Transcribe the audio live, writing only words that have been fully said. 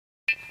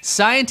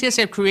Scientists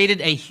have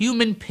created a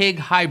human-pig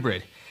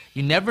hybrid.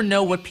 You never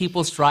know what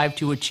people strive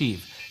to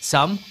achieve.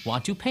 Some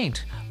want to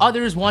paint,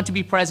 others want to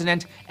be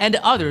president, and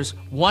others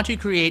want to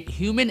create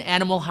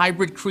human-animal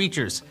hybrid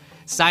creatures.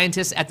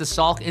 Scientists at the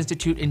Salk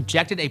Institute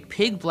injected a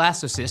pig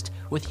blastocyst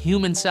with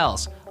human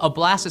cells. A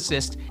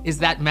blastocyst is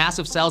that mass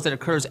of cells that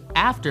occurs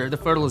after the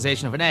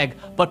fertilization of an egg,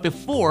 but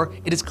before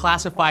it is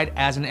classified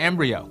as an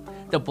embryo.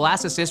 The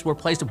blastocysts were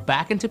placed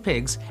back into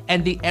pigs,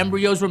 and the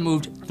embryos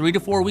removed 3 to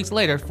 4 weeks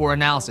later for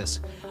analysis.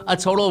 A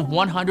total of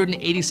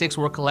 186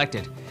 were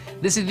collected.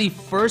 This is the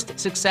first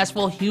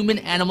successful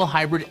human-animal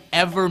hybrid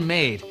ever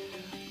made.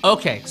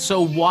 Okay,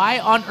 so why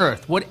on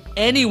earth would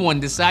anyone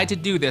decide to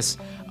do this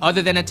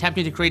other than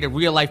attempting to create a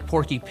real-life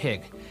Porky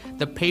Pig?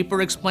 The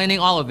paper explaining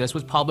all of this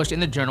was published in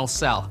the journal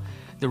Cell.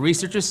 The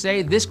researchers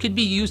say this could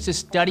be used to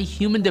study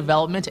human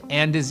development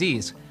and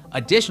disease.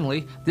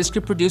 Additionally, this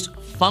could produce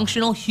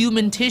functional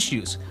human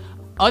tissues.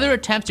 Other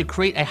attempts to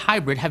create a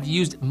hybrid have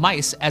used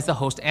mice as the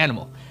host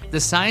animal. The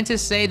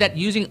scientists say that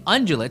using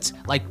ungulates,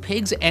 like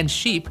pigs and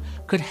sheep,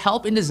 could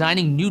help in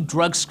designing new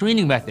drug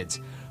screening methods.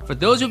 For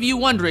those of you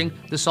wondering,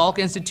 the Salk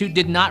Institute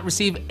did not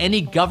receive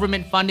any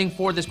government funding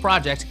for this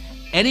project.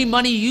 Any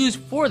money used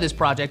for this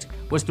project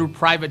was through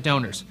private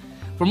donors.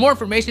 For more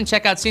information,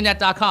 check out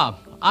CNET.com.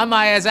 I'm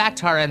Ayaz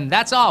Akhtar, and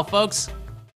that's all, folks.